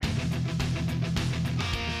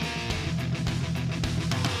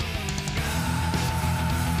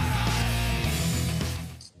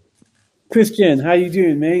Christian, how you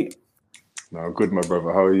doing, mate? No, good, my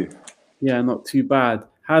brother. How are you? Yeah, not too bad.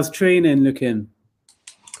 How's training looking?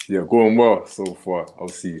 Yeah, going well so far.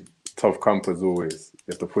 Obviously, tough camp as always.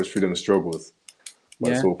 You have to push through them struggles,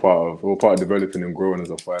 but it's Yeah. all part of developing and growing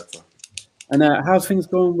as a fighter. And how's things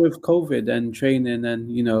going with COVID and training and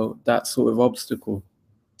that sort of obstacle?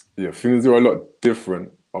 Yeah, things are a lot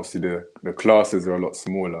different. Obviously, the classes are a lot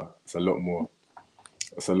smaller. It's a lot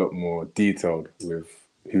more detailed with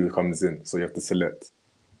who comes in. So you have to select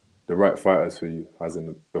the right fighters for you, as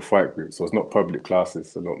in the fight group. So it's not public classes.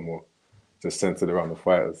 It's a lot more just centered around the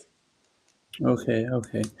fighters. Okay,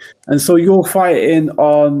 okay. And so you're fighting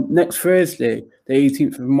on next Thursday, the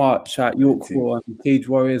 18th of March at York 18th. Hall on Cage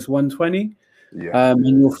Warriors 120. Yeah, And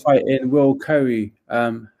yeah. you're fighting Will Curry.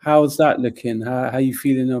 How's that looking? How you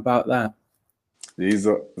feeling about that? He's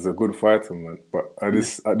a good fighter, man. But at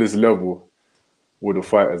Yeah. this level, all the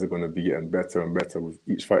fighters are going to be getting better and better. With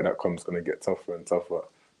each fight that comes, going to get tougher and tougher.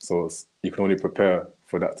 So you can only prepare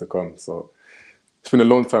for that to come. So it's been a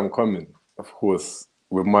long time coming. Of course,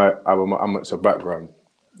 with my amateur background,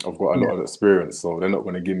 I've got a Yeah. lot of experience. So they're not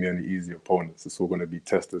going to give me any easy opponents. It's all going to be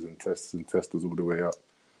testers and testers and testers all the way up.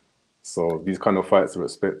 So these kind of fights are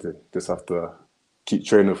expected. Just have to keep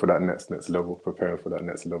training for that next level, preparing for that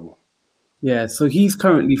next level. Yeah, so he's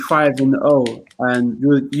currently 5-0, and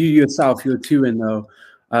you yourself, you're 2-0,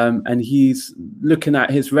 and he's looking at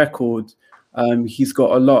his record. He's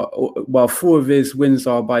got a lot. Well, four of his wins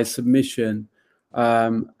are by submission,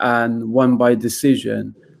 and one by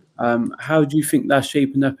decision. How do you think that's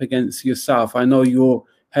shaping up against yourself? I know you're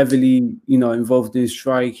heavily, involved in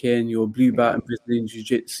striking. You're blue belt in Brazilian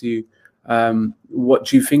Jiu-Jitsu. What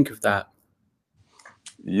do you think of that?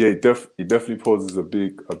 Yeah, he definitely poses a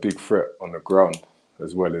big threat on the ground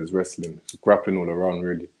as well as wrestling. He's grappling all around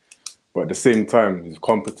really. But at the same time, he's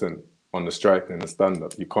competent on the striking and the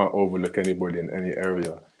stand-up. You can't overlook anybody in any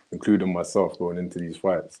area, including myself going into these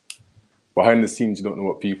fights. Behind the scenes, you don't know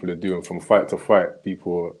what people are doing. From fight to fight,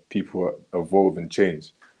 people evolve and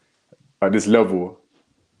change. At this level,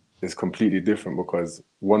 it's completely different because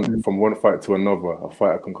from one fight to another, a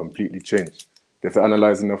fighter can completely change. If they're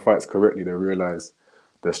analysing their fights correctly, they realise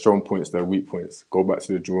their strong points, their weak points, go back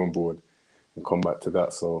to the drawing board and come back to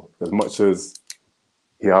that. So as much as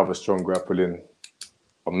he have a strong grappling,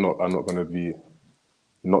 I'm not gonna be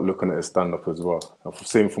not looking at his stand up as well. And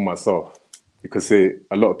same for myself. You could say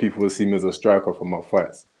a lot of people will see me as a striker for my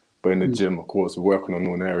fights, but in the gym, of course, we're working on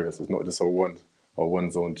all areas. It's not just a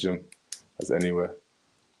one zone gym as anywhere.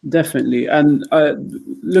 Definitely. And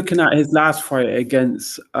looking at his last fight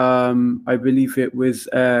against, I believe it was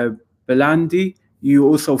Belandi, you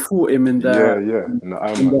also fought him in Yeah, yeah. And the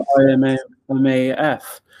the IMAX.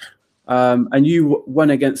 IMAF. And you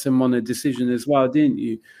won against him on a decision as well, didn't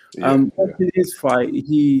you? Yeah, yeah. Watching his fight,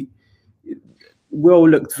 Will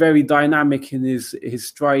looked very dynamic in his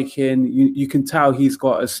striking. You can tell he's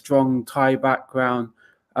got a strong Thai background.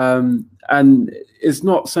 And it's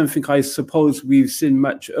not something I suppose we've seen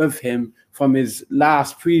much of him from his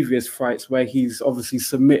last previous fights, where he's obviously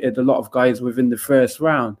submitted a lot of guys within the first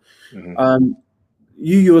round.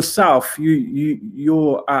 You yourself,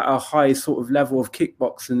 you're at a high sort of level of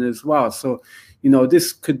kickboxing as well. So,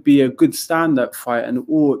 this could be a good stand-up fight,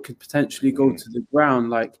 or it could potentially go to the ground.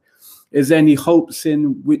 Like, is there any hopes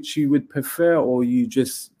in which you would prefer, or are you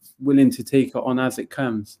just willing to take it on as it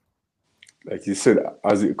comes? Like you said,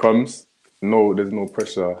 as it comes, no, there's no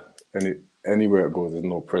pressure. Anywhere it goes, there's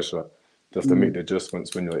no pressure. Just to make the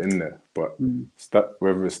adjustments when you're in there. But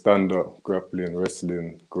whether it's stand up, grappling,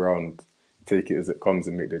 wrestling, ground, take it as it comes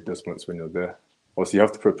and make the adjustments when you're there. Also, you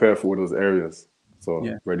have to prepare for all those areas. So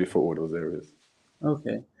Yeah. ready for all those areas.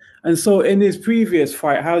 Okay. And so in his previous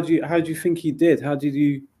fight, how do you think he did? How did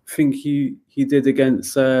you think he did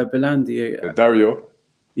against Belandi? Dario,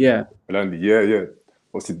 Yeah. Belandi, yeah.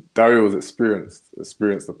 Obviously, Dario was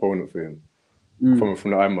experienced opponent for him. Coming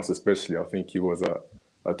from the IMAS especially, I think he was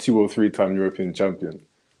a 2 or 3 time European champion.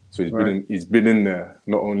 So he's been in there,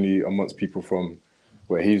 not only amongst people from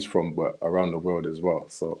where he's from, but around the world as well.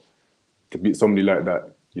 So to beat somebody like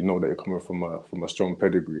that, you know that you're coming from a strong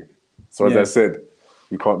pedigree. So as I said,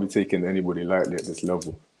 we can't be taking anybody lightly at this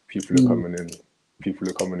level. People are coming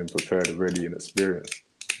in prepared, ready, and experienced.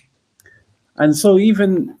 And so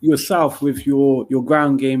even yourself with your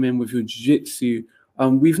ground game and with your jiu-jitsu,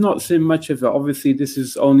 we've not seen much of it. Obviously, this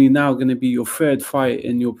is only now going to be your third fight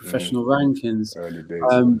in your professional rankings. Early days.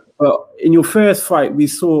 But in your first fight, we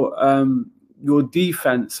saw your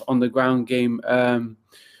defense on the ground game, and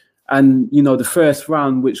the first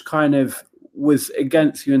round, which kind of was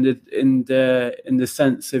against you in the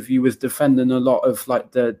sense of you was defending a lot of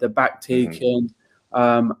like the back taking.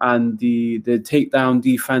 and the takedown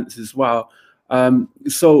defense as well.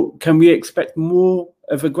 So can we expect more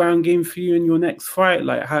of a ground game for you in your next fight?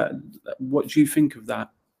 Like, what do you think of that?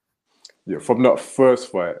 Yeah, from that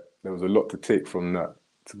first fight, there was a lot to take from that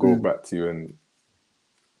to go back to and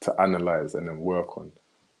to analyze and then work on.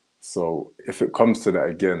 So if it comes to that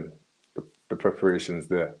again, the preparation's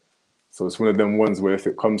there. So it's one of them ones where if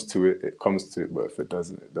it comes to it, it comes to it. But if it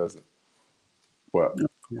doesn't, it doesn't. But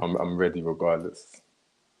I'm ready regardless.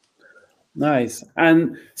 Nice.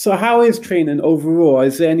 And so how is training overall?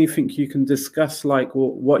 Is there anything you can discuss, like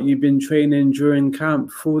what you've been training during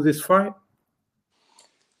camp for this fight?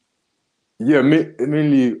 Yeah,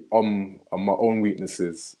 mainly on my own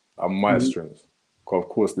weaknesses and my strengths. Of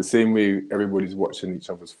course, the same way everybody's watching each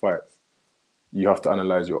other's fights, you have to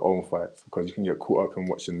analyze your own fights, because you can get caught up in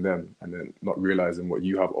watching them and then not realizing what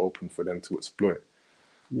you have open for them to exploit.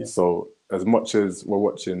 Yeah. So as much as we're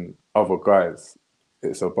watching other guys,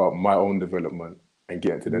 it's about my own development and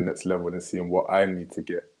getting to the next level and seeing what I need to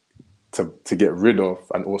get rid of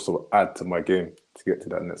and also add to my game to get to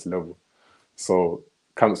that next level. So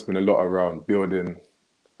camp's been a lot around building,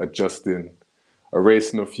 adjusting,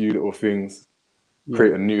 erasing a few little things,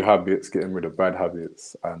 creating new habits, getting rid of bad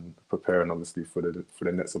habits, and preparing obviously for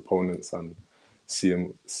the next opponents and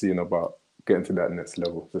seeing about getting to that next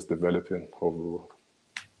level, just developing overall.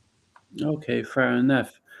 Okay, fair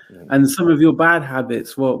enough. And some of your bad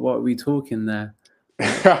habits, what are we talking there?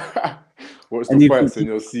 Watch the fights and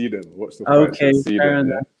you'll see them. Watch the fights and see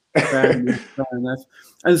them. Enough. Yeah? Fair enough.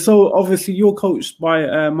 And so obviously you're coached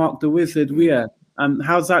by Mark the Wizard Weir.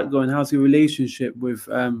 How's that going? How's your relationship with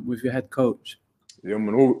your head coach? Yeah,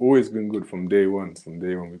 man, always been good from day one. From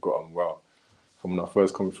day one we got on well. From when I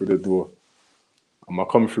first come through the door. I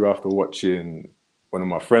come through after watching one of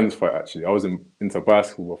my friends fight, actually. I was into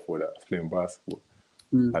basketball before that. I was playing basketball.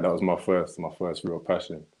 And that was my first real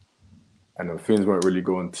passion. And then things weren't really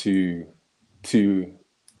going to the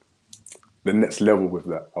next level with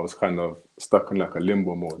that. I was kind of stuck in like a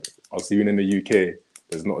limbo mode. Obviously, even in the UK,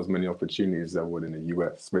 there's not as many opportunities as there would in the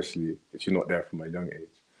US, especially if you're not there from a young age.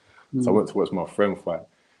 So I went to watch my friend fight.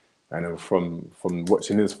 And then from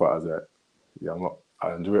watching his fight, I was like, yeah,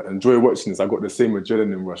 I enjoy watching this. I got the same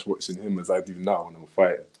adrenaline rush watching him as I do now when I'm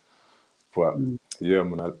fighting. But yeah,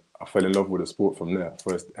 man, I fell in love with the sport from there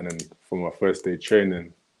first, and then from my first day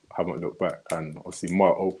training, I haven't looked back. And obviously,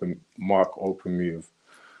 Mark opened me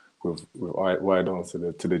with wide on to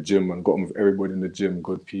the gym and got on with everybody in the gym,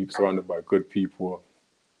 good people, surrounded by good people.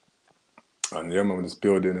 And yeah, man, we're just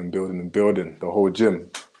building and building and building. The whole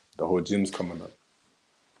gym's coming up.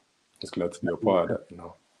 Just glad to be a part of that, you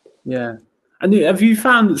know. Yeah. And have you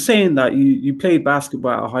found, saying that you played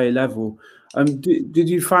basketball at a high level, did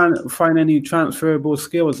you find any transferable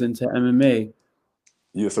skills into MMA?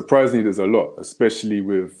 Yeah, surprisingly, there's a lot, especially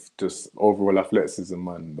with just overall athleticism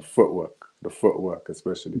and the footwork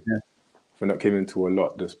especially. Yeah. When that came into a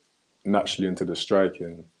lot, just naturally into the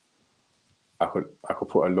striking, I could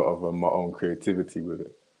put a lot of my own creativity with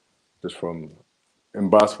it. Just from, in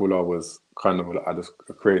basketball, I was kind of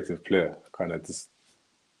a creative player, kind of just,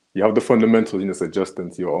 you have the fundamentals, you just adjust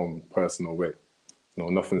them to your own personal way. You know,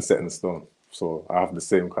 nothing's set in stone. So I have the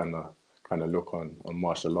same kind of look on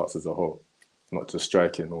martial arts as a whole, not just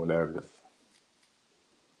striking in all areas.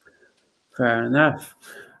 Fair enough.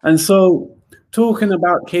 And so, talking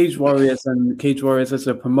about Cage Warriors and Cage Warriors as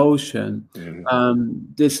a promotion,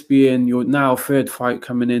 this being your now third fight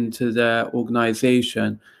coming into the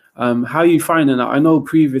organization, how are you finding that? I know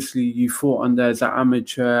previously you fought under as an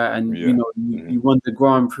amateur, and you won the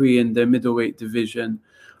Grand Prix in the middleweight division.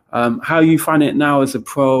 How are you finding it now as a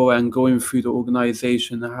pro and going through the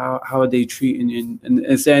organization? How are they treating you? And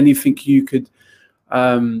is there anything you could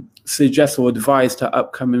suggest or advise to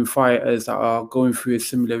upcoming fighters that are going through a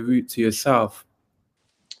similar route to yourself?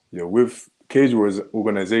 Yeah, with Cage Warriors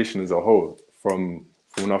organization as a whole, from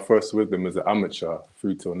when I first with them as an amateur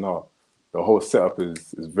through till now, the whole setup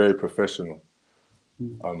is very professional.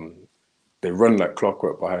 They run like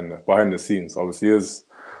clockwork behind the scenes. Obviously, as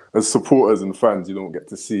supporters and fans, you don't get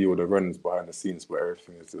to see all the runs behind the scenes, but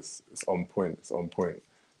everything is just, it's on point. It's on point.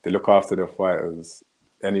 They look after their fighters.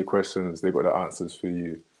 Any questions, they got the answers for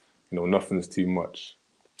you. You know, nothing's too much.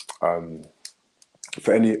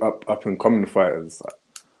 For any up and coming fighters,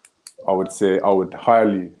 I would say I would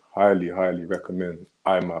highly recommend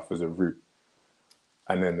IMMAF as a route.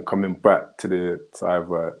 And then coming back to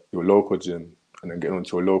either your local gym and then getting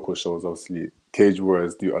onto your local shows. Obviously, Cage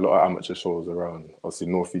Warriors do a lot of amateur shows around, obviously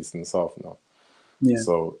Northeast and South now. Yeah.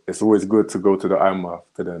 So it's always good to go to the IMMAF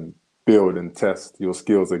to then build and test your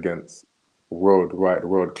skills against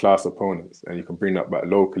world-class opponents, and you can bring that back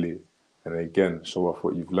locally and again show off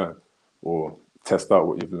what you've learned or test out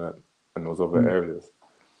what you've learned in those other areas.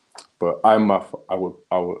 But IMMAF,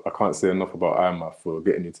 I can't say enough about IMMAF for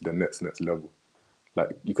getting you to the next level. Like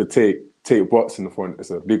you could take boxing for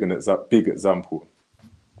it's a big example.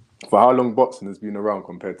 For how long boxing has been around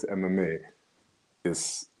compared to MMA,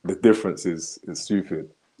 the difference is stupid.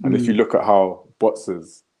 And if you look at how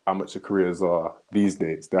boxers' amateur careers are these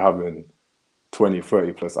days, they're having 20,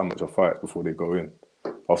 30 plus amateur fights before they go in.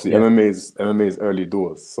 Obviously, MMA's early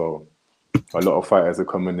doors, so a lot of fighters are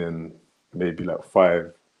coming in maybe like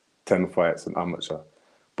 5, 10 fights in amateur.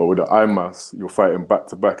 But with the IMMAFs, you're fighting back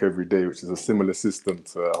to back every day, which is a similar system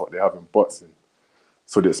to what they have in boxing.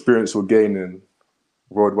 So the experience you're gaining,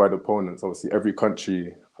 worldwide opponents, obviously every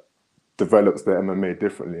country develops their MMA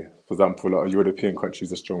differently. For example, a lot of European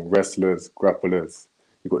countries are strong wrestlers, grapplers.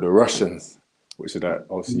 You've got the Russians, which are that,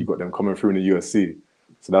 obviously you've got them coming through in the UFC.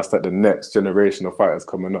 So that's like the next generation of fighters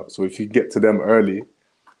coming up. So if you get to them early,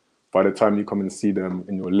 by the time you come and see them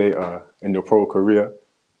in your pro career,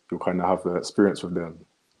 you'll kind of have the experience with them,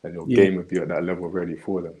 and your game will be at that level ready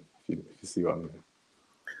for them, if you see what I mean.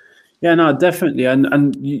 Yeah, no, definitely.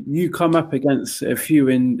 And you come up against a few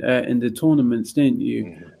in the tournaments, didn't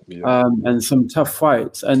you? And some tough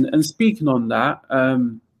fights. And speaking on that,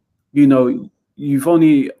 you know, you've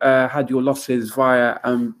only had your losses via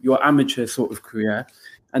your amateur sort of career,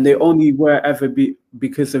 and they only were ever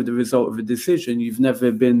because of the result of a decision. You've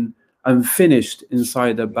never been finished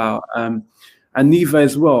inside a bout. And neither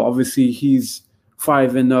as well. Obviously, he's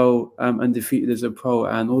 5-0 undefeated as a pro,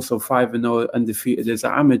 and also 5-0 undefeated as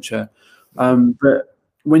an amateur. But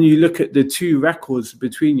when you look at the two records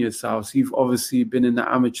between yourselves, you've obviously been in the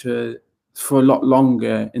amateur for a lot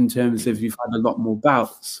longer in terms of you've had a lot more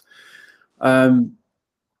bouts.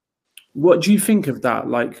 What do you think of that?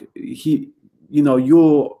 Like the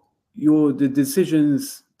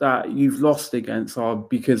decisions that you've lost against are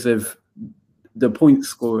because of the point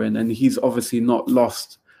scoring, and he's obviously not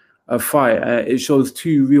lost a fight. It shows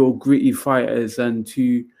two real gritty fighters and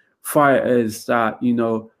two fighters that, you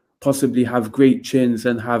know, possibly have great chins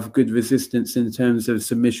and have good resistance in terms of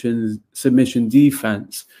submission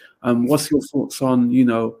defense. What's your thoughts on, you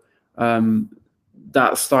know,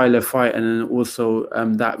 that style of fighting and also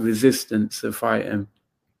that resistance of fighting?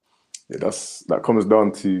 Yeah, that comes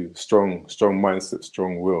down to strong mindset,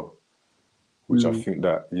 strong will, which I think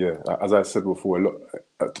that, as I said before,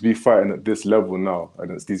 to be fighting at this level now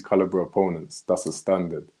against these caliber opponents, that's a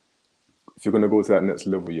standard. If you're going to go to that next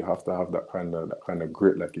level, you have to have that kind of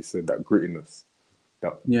grit, like you said, that grittiness,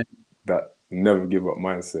 that never give up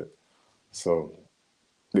mindset. So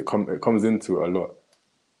it comes into it a lot.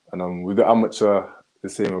 And with the amateur, the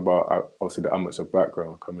same about obviously the amateur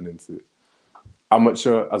background coming into it.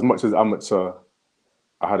 Amateur, as much as amateur,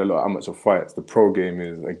 I had a lot of amateur fights. The pro game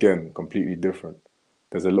is, again, completely different.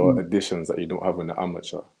 There's a lot of additions that you don't have in the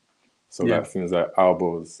amateur. So like things like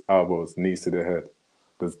elbows, knees to the head.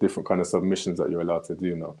 There's different kind of submissions that you're allowed to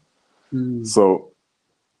do now. So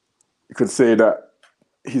you could say that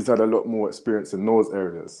he's had a lot more experience in those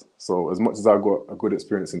areas. So as much as I got a good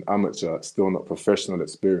experience in amateur, it's still not professional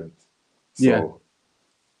experience. So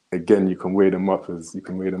again, you can weigh them up as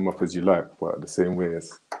you like, but the same way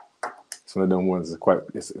it's one of them ones. It's quite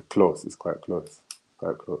close.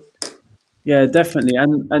 Yeah, definitely.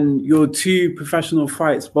 And your two professional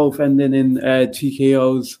fights both ending in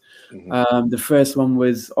TKOs. The first one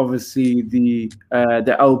was obviously the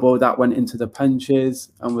elbow that went into the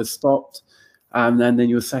punches and was stopped, and then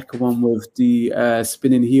your second one with the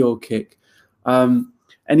spinning heel kick.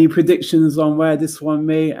 Any predictions on where this one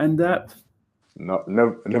may end up? No,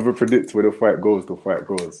 never predict where the fight goes. The fight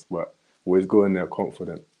goes, but always go in there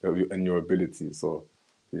confident in your abilities. So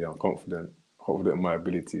yeah, I'm confident in my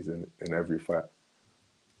abilities in every fight.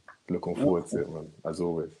 Looking forward to it, man, as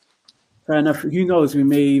always. Fair enough. Who knows? We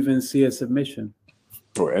may even see a submission.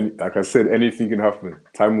 Like I said, anything can happen.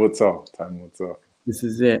 Time will tell. This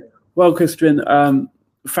is it. Well, Christian,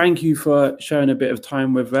 thank you for sharing a bit of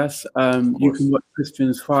time with us. You can watch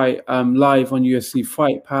Christian's fight live on UFC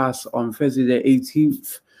Fight Pass on Thursday the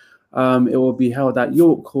 18th. It will be held at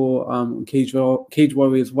York Court, Cage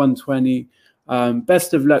Warriors 120.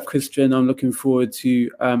 Best of luck, Christian. I'm looking forward to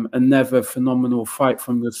another phenomenal fight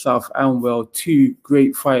from yourself and Will. Two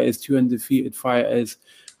great fighters, two undefeated fighters.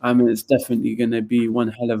 It's definitely going to be one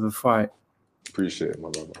hell of a fight. Appreciate it, my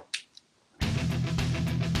brother.